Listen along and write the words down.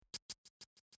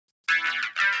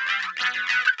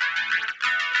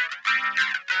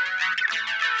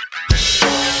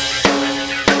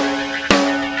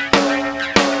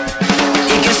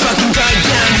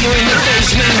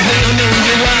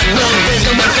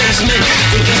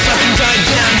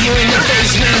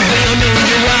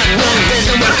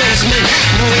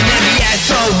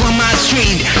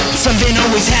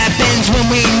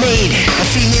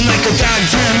like a dog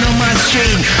town on my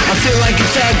street. I feel like a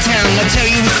dog town, I tell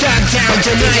you it's dog town.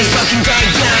 Tonight fucking dog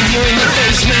down, you're in the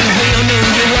basement. We all know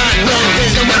who you are, no,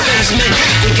 there's no replacement.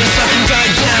 We can fucking dog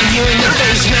down, you're in the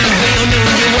basement. We all know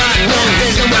who you are, no,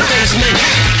 there's no replacement.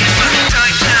 We can fucking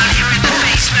dog down, you're in the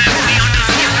basement. We all know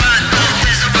who you are, no,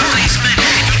 there's no replacement.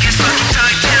 We can fucking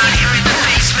dog down, you're in the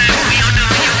basement. We all know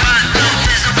who you are, no,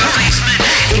 there's no replacement.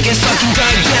 We can fucking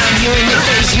dog down, you're in the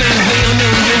basement. We all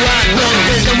know who you are, no,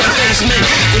 there's no replacement.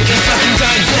 We can fucking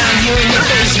dog down, you're in the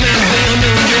basement. We all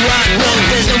know who you are, no,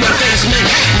 there's no replacement.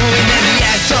 Knowing every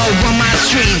asshole on my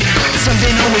street.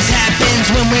 Something always happens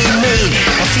when we meet.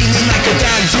 I'm feeling like a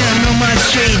dog town on my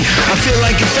street. I feel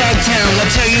like a dog town, I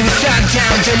tell you it's dog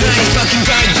town. Tonight fucking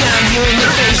dog down, you're in the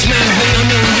basement. We all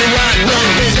know who you are, no,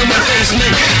 there's no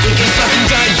replacement. We can fucking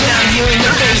dog down, you're in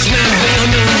the basement. We all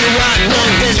know who you are.